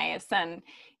 That's so nice. And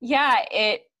yeah,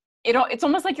 it's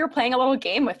almost like you're playing a little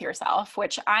game with yourself,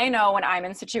 which I know when I'm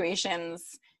in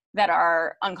situations that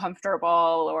are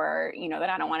uncomfortable, or, that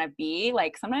I don't want to be,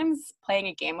 like, sometimes playing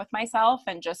a game with myself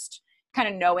and just kind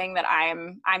of knowing that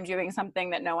I'm doing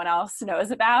something that no one else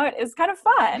knows about is kind of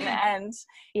fun. And,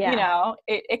 Yeah,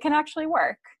 it can actually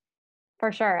work.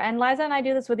 for sure. And Liza and I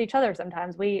do this with each other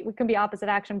sometimes. We can be opposite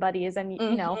action buddies, and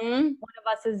Mm-hmm. one of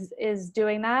us is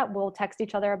doing that. We'll text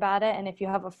each other about it, and if you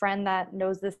have a friend that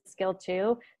knows this skill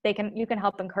too, you can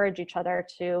help encourage each other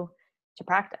to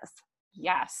practice.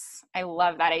 Yes, I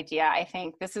love that idea. I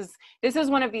think this is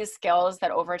one of these skills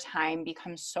that over time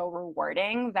becomes so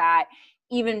rewarding that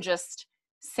even just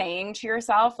saying to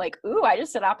yourself, like, ooh, I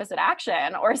just did opposite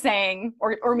action, or saying,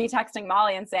 or me texting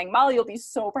Molly and saying, Molly, you'll be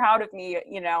so proud of me.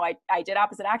 I did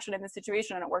opposite action in this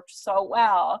situation and it worked so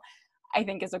well. I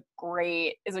think is a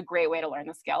great way to learn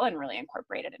the skill and really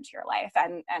incorporate it into your life,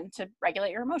 and to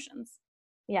regulate your emotions.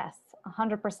 Yes,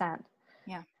 100%.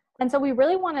 Yeah. And so we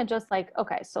really want to just, like,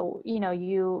 okay, so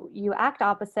you act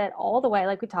opposite all the way,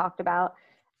 like we talked about.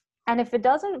 And if it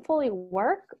doesn't fully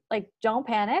work, like, don't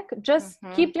panic. Just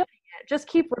Mm-hmm. keep doing it. Just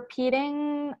keep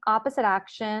repeating opposite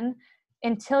action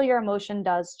until your emotion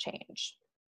does change.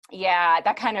 Yeah,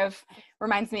 that kind of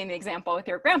reminds me of the example with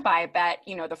your grandpa. I bet,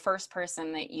 the first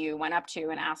person that you went up to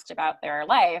and asked about their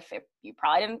life, you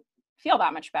probably didn't feel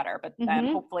that much better. But then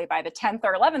Hmm. hopefully by the 10th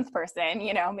or 11th person,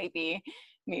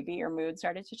 maybe your mood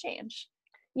started to change.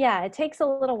 Yeah, it takes a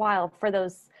little while for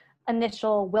those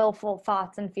initial willful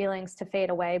thoughts and feelings to fade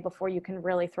away before you can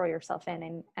really throw yourself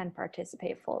in and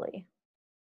participate fully.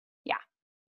 Yeah.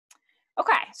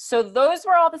 Okay, so those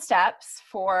were all the steps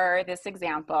for this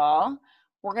example.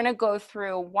 We're going to go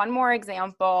through one more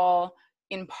example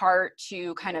in part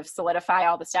to kind of solidify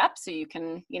all the steps so you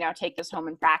can, take this home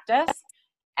and practice.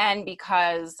 And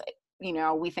because,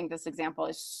 we think this example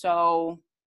is so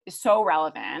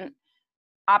relevant,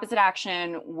 opposite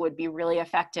action would be really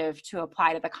effective to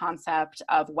apply to the concept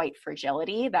of white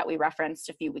fragility that we referenced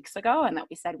a few weeks ago and that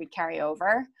we said we'd carry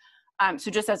over.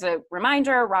 So just as a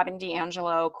reminder, Robin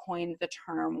DiAngelo coined the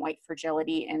term white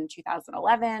fragility in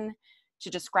 2011 to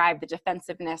describe the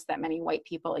defensiveness that many white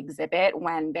people exhibit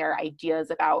when their ideas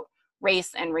about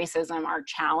race and racism are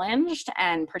challenged,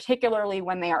 and particularly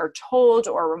when they are told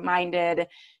or reminded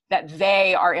that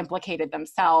they are implicated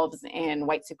themselves in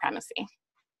white supremacy.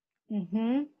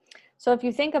 Mm-hmm. So if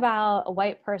you think about a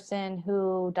white person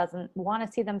who doesn't want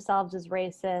to see themselves as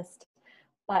racist,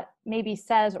 but maybe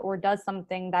says or does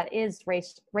something that is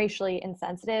racially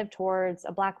insensitive towards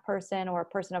a Black person or a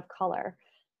person of color,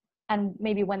 and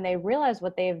maybe when they realize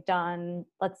what they've done,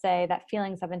 let's say that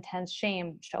feelings of intense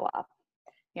shame show up,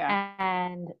 Yeah.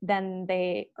 and then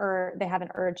they have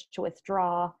an urge to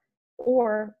withdraw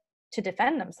or to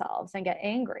defend themselves and get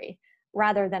angry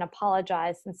rather than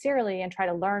apologize sincerely and try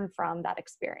to learn from that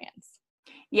experience.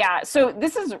 Yeah, so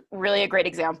this is really a great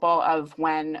example of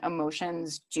when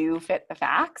emotions do fit the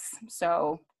facts.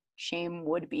 So shame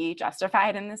would be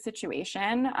justified in this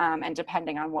situation. And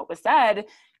depending on what was said,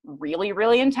 really,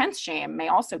 really intense shame may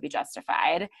also be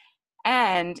justified.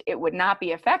 And it would not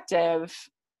be effective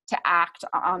to act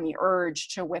on the urge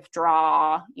to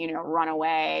withdraw, run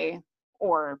away,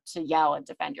 or to yell and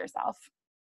defend yourself.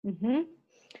 Mm-hmm.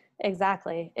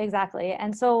 Exactly.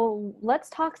 And so let's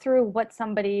talk through what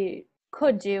somebody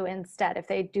could do instead if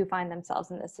they do find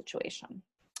themselves in this situation.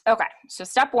 Okay, so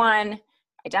step one,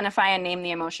 identify and name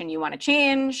the emotion you want to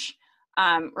change.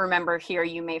 Remember here,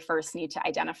 you may first need to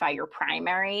identify your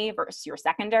primary versus your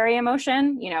secondary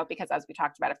emotion, because as we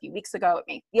talked about a few weeks ago, it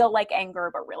may feel like anger,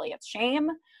 but really it's shame.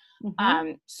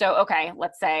 So, okay,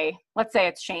 let's say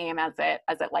it's shame, as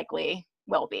it likely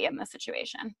will be in this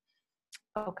situation.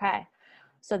 Okay.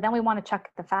 So then we want to check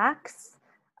the facts,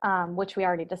 which we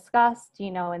already discussed.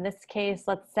 In this case,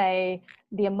 let's say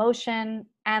the emotion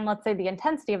and let's say the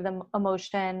intensity of the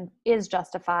emotion is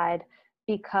justified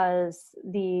because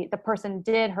the person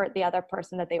did hurt the other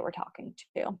person that they were talking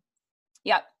to.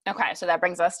 Yep. Okay. So that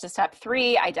brings us to step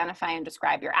 3, identify and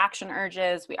describe your action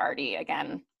urges. We already,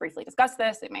 again, briefly discussed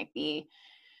this. It might be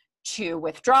to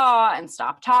withdraw and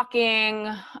stop talking,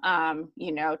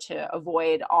 to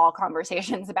avoid all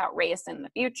conversations about race in the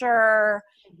future.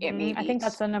 It may be I think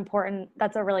that's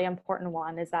a really important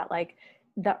one, is that like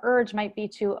the urge might be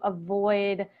to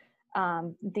avoid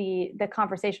the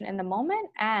conversation in the moment.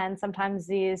 And sometimes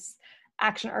these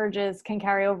action urges can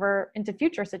carry over into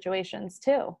future situations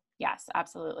too. Yes,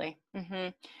 absolutely.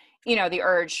 The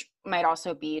urge might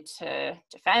also be to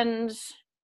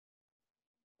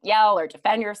yell or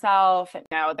defend yourself.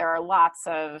 There are lots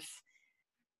of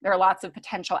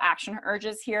potential action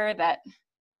urges here that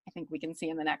I think we can see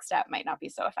in the next step might not be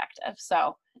so effective.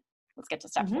 So let's get to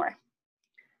step 4.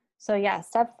 So yeah,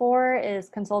 step 4 is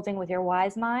consulting with your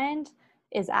wise mind.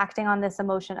 Is acting on this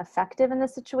emotion effective in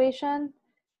this situation?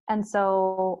 And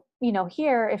so,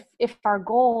 here, if our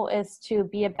goal is to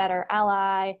be a better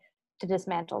ally, to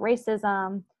dismantle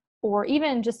racism, or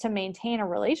even just to maintain a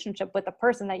relationship with the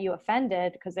person that you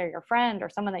offended because they're your friend or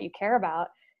someone that you care about,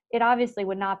 it obviously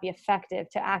would not be effective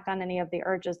to act on any of the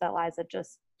urges that Liza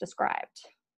just described.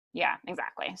 Yeah,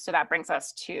 exactly. So that brings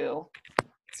us to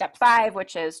step 5,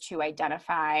 which is to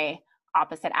identify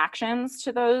opposite actions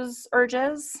to those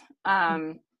urges.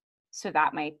 So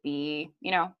that might be,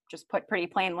 just put pretty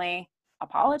plainly,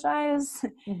 apologize.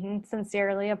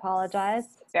 Sincerely apologize.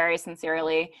 Very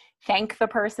sincerely. Thank the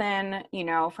person,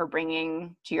 for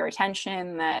bringing to your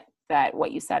attention that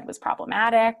what you said was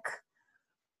problematic.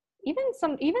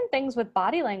 Even things with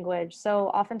body language. So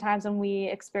oftentimes when we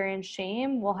experience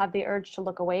shame, we'll have the urge to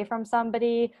look away from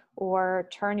somebody or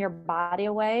turn your body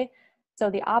away. So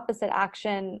the opposite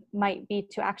action might be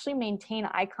to actually maintain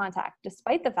eye contact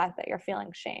despite the fact that you're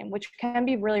feeling shame, which can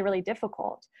be really, really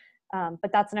difficult.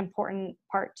 But that's an important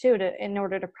part too, in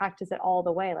order to practice it all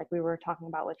the way, like we were talking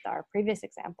about with our previous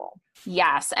example.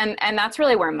 Yes. And that's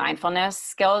really where mindfulness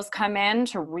skills come in,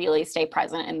 to really stay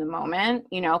present in the moment,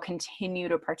 continue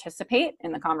to participate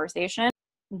in the conversation.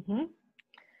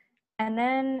 And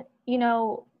then,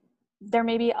 there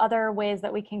may be other ways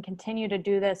that we can continue to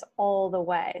do this all the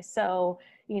way. So,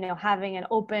 having an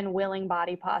open, willing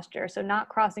body posture. So not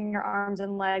crossing your arms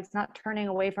and legs, not turning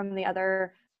away from the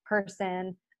other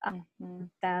person,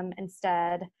 them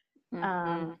instead.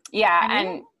 And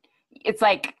it's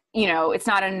like, it's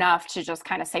not enough to just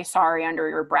kind of say sorry under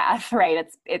your breath, right?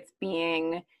 It's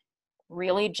being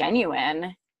really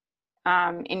genuine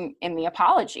in the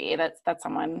apology that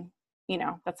someone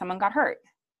got hurt.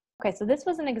 Okay, so this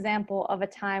was an example of a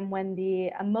time when the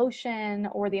emotion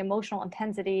or the emotional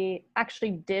intensity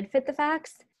actually did fit the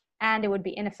facts, and it would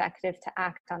be ineffective to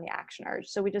act on the action urge.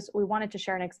 So we wanted to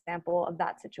share an example of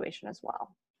that situation as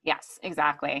well. Yes,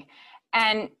 exactly.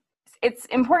 And it's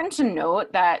important to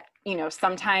note that,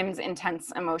 sometimes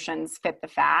intense emotions fit the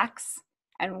facts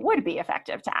and would be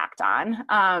effective to act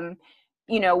on.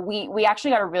 We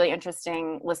actually got a really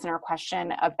interesting listener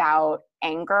question about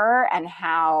anger and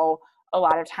how a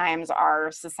lot of times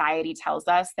our society tells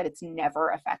us that it's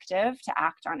never effective to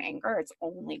act on anger. It's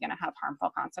only going to have harmful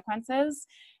consequences.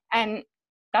 And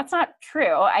that's not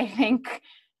true. I think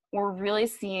we're really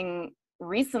seeing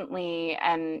recently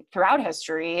and throughout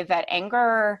history that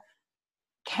anger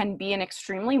can be an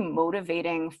extremely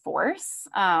motivating force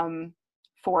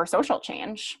for social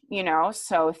change,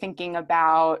 so thinking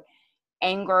about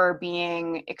anger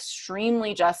being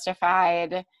extremely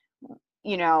justified,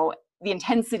 the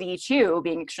intensity too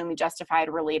being extremely justified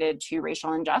related to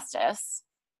racial injustice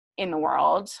in the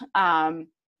world,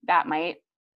 that might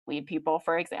lead people,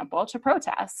 for example, to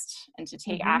protest and to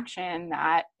take action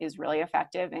that is really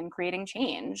effective in creating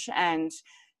change. And,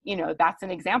 that's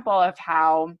an example of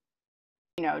how,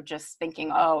 just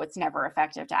thinking, oh, it's never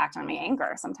effective to act on my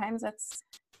anger. Sometimes it's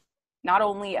not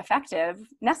only effective,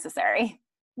 necessary.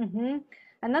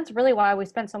 And that's really why we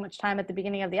spent so much time at the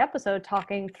beginning of the episode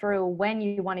talking through when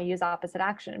you want to use opposite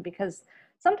action, because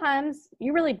sometimes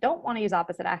you really don't want to use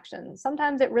opposite action.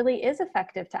 Sometimes it really is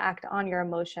effective to act on your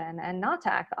emotion and not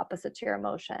to act opposite to your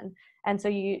emotion. And so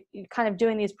you kind of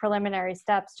doing these preliminary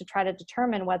steps to try to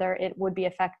determine whether it would be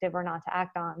effective or not to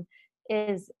act on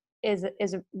is is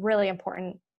a really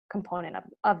important component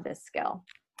of this skill.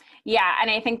 Yeah, and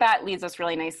I think that leads us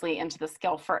really nicely into the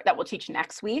skill that we'll teach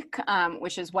next week,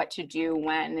 which is what to do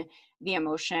when the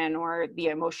emotion or the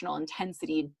emotional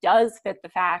intensity does fit the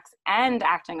facts and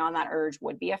acting on that urge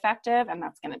would be effective. And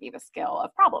that's going to be the skill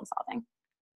of problem solving.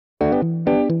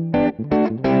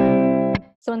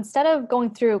 So instead of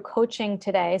going through coaching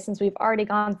today, since we've already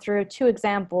gone through 2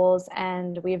 examples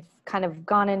and we've kind of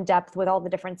gone in depth with all the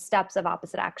different steps of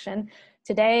opposite action,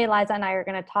 today Liza and I are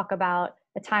going to talk about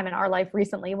a time in our life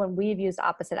recently when we've used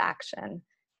opposite action.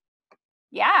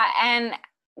 Yeah, and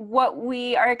what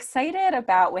we are excited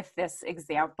about with this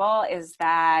example is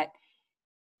that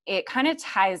it kind of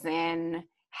ties in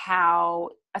how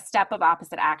a step of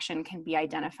opposite action can be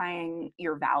identifying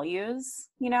your values,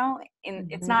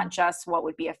 it's not just what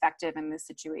would be effective in this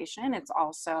situation. It's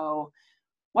also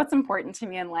what's important to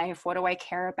me in life. What do I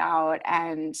care about?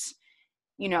 And,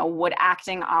 would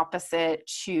acting opposite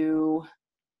to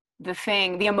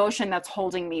the emotion that's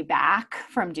holding me back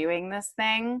from doing this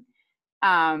thing,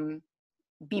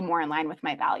 be more in line with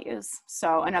my values.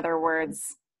 So in other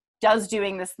words, does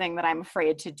doing this thing that I'm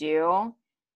afraid to do,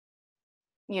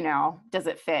 does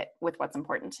it fit with what's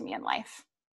important to me in life?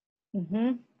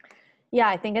 Mm-hmm. Yeah,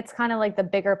 I think it's kind of like the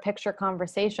bigger picture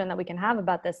conversation that we can have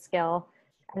about this skill.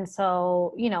 And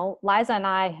so, Liza and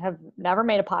I have never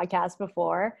made a podcast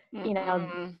before.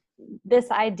 Mm-hmm. This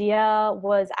idea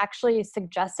was actually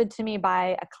suggested to me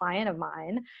by a client of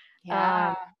mine.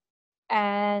 Yeah.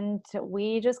 And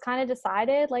we just kind of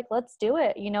decided, like, let's do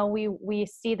it. We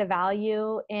see the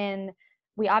value in,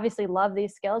 we obviously love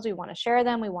these skills. We want to share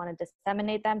them. We want to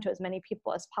disseminate them to as many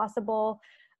people as possible.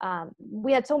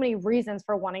 We had so many reasons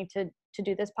for wanting to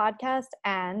do this podcast,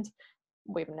 and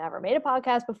we've never made a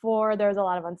podcast before. There was a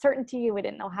lot of uncertainty. We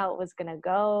didn't know how it was going to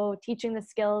go, teaching the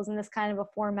skills in this kind of a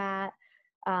format.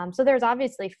 So there's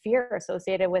obviously fear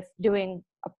associated with doing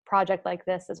a project like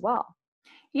this as well.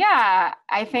 Yeah,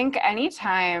 I think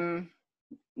anytime,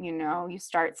 you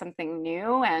start something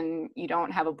new and you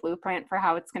don't have a blueprint for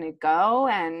how it's going to go,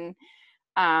 and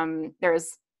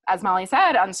there's, as Molly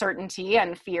said, uncertainty,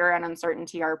 and fear and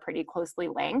uncertainty are pretty closely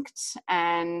linked.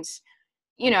 And,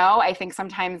 I think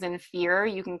sometimes in fear,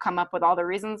 you can come up with all the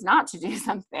reasons not to do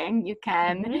something. You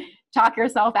can talk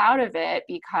yourself out of it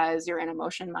because you're in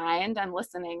emotion mind and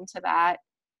listening to that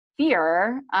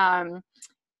fear. And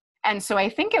so I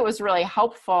think it was really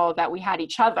helpful that we had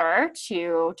each other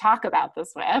to talk about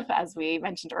this with. As we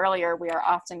mentioned earlier, we are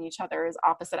often each other's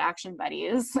opposite action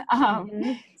buddies.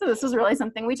 So this was really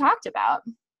something we talked about.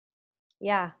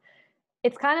 Yeah.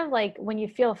 It's kind of like when you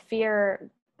feel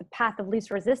fear, the path of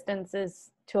least resistance is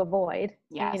to avoid.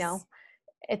 Yes.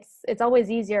 It's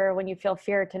always easier when you feel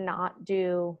fear to not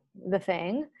do the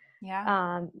thing.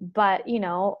 Yeah. But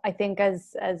I think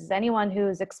as anyone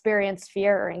who's experienced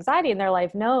fear or anxiety in their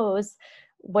life knows,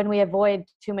 when we avoid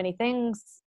too many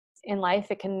things in life,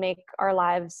 it can make our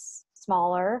lives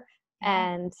smaller,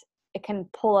 and it can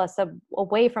pull us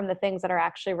away from the things that are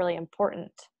actually really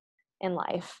important in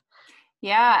life.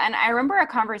 Yeah. And I remember a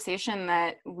conversation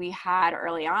that we had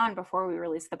early on before we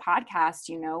released the podcast.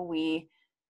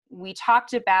 We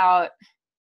talked about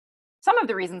some of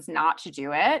the reasons not to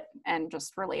do it, and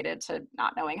just related to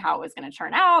not knowing how it was going to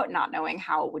turn out, not knowing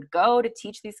how it would go to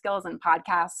teach these skills in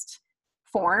podcast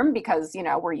form, because,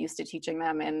 we're used to teaching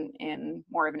them in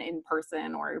more of an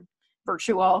in-person or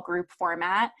virtual group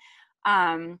format.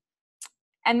 And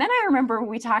then I remember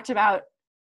we talked about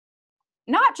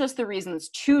not just the reasons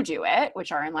to do it,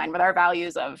 which are in line with our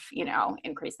values of,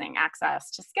 increasing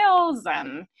access to skills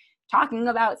and talking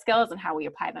about skills and how we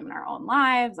apply them in our own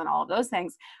lives and all of those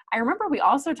things. I remember we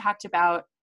also talked about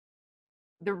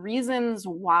the reasons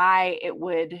why it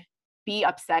would be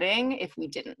upsetting if we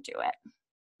didn't do it.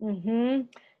 Mm-hmm.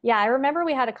 Yeah, I remember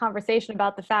we had a conversation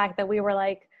about the fact that we were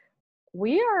like,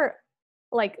 we're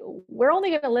only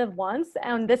going to live once,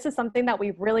 and this is something that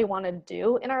we really want to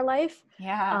do in our life.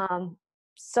 Yeah.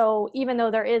 So even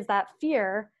though there is that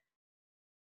fear,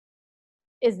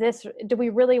 do we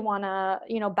really want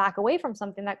to, back away from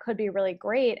something that could be really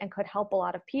great and could help a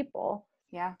lot of people?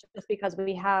 Yeah. Just because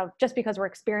we're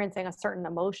experiencing a certain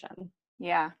emotion.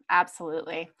 Yeah,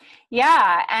 absolutely.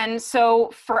 Yeah. And so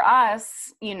for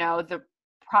us, the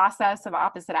process of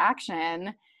opposite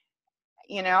action,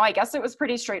 I guess it was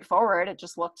pretty straightforward. It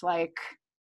just looked like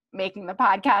making the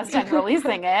podcast and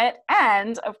releasing it.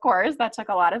 And of course, that took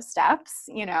a lot of steps,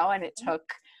 and it took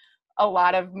a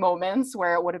lot of moments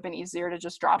where it would have been easier to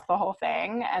just drop the whole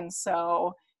thing. And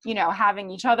so, having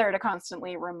each other to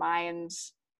constantly remind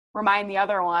the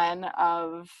other one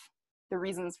of the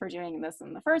reasons for doing this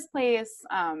in the first place,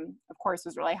 of course,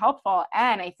 was really helpful.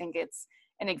 And I think it's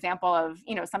an example of,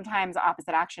 sometimes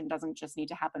opposite action doesn't just need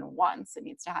to happen once. It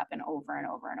needs to happen over and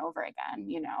over and over again,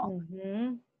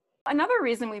 Mm-hmm. Another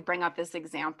reason we bring up this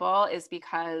example is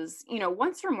because,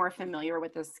 once you're more familiar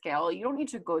with the skill, you don't need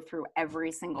to go through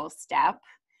every single step.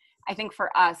 I think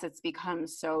for us, it's become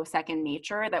so second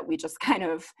nature that we just kind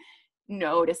of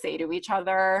know to say to each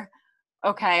other,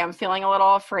 okay, I'm feeling a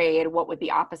little afraid. What would the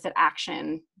opposite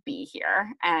action be here?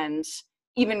 And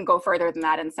even go further than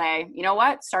that and say, you know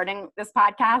what, starting this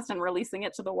podcast and releasing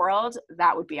it to the world,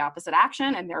 that would be opposite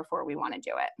action. And therefore we want to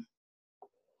do it.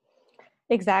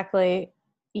 Exactly.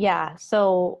 Yeah.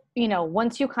 So,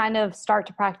 once you kind of start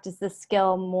to practice this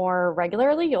skill more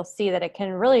regularly, you'll see that it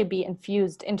can really be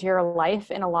infused into your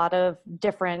life in a lot of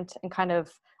different and kind of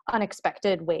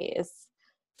unexpected ways.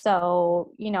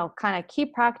 So, kind of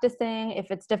keep practicing.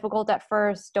 If it's difficult at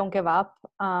first, don't give up.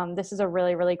 This is a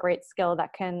really, really great skill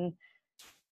that can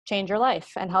change your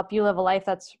life and help you live a life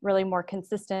that's really more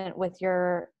consistent with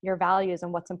your values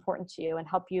and what's important to you, and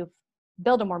help you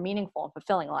build a more meaningful and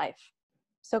fulfilling life.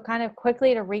 So kind of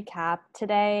quickly to recap,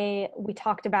 today we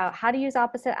talked about how to use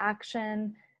opposite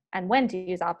action and when to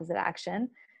use opposite action.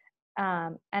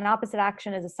 And opposite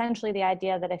action is essentially the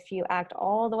idea that if you act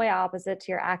all the way opposite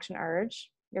to your action urge,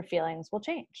 your feelings will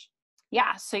change.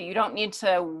 Yeah, so you don't need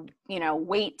to,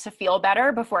 wait to feel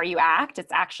better before you act.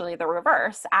 It's actually the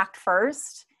reverse. Act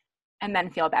first and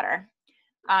then feel better.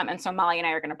 And so Molly and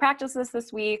I are going to practice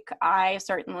this week. I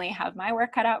certainly have my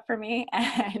work cut out for me,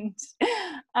 and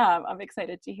I'm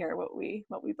excited to hear what we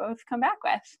both come back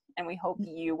with. And we hope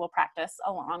you will practice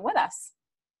along with us.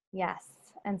 Yes.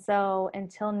 And so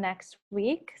until next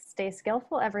week, stay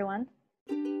skillful, everyone.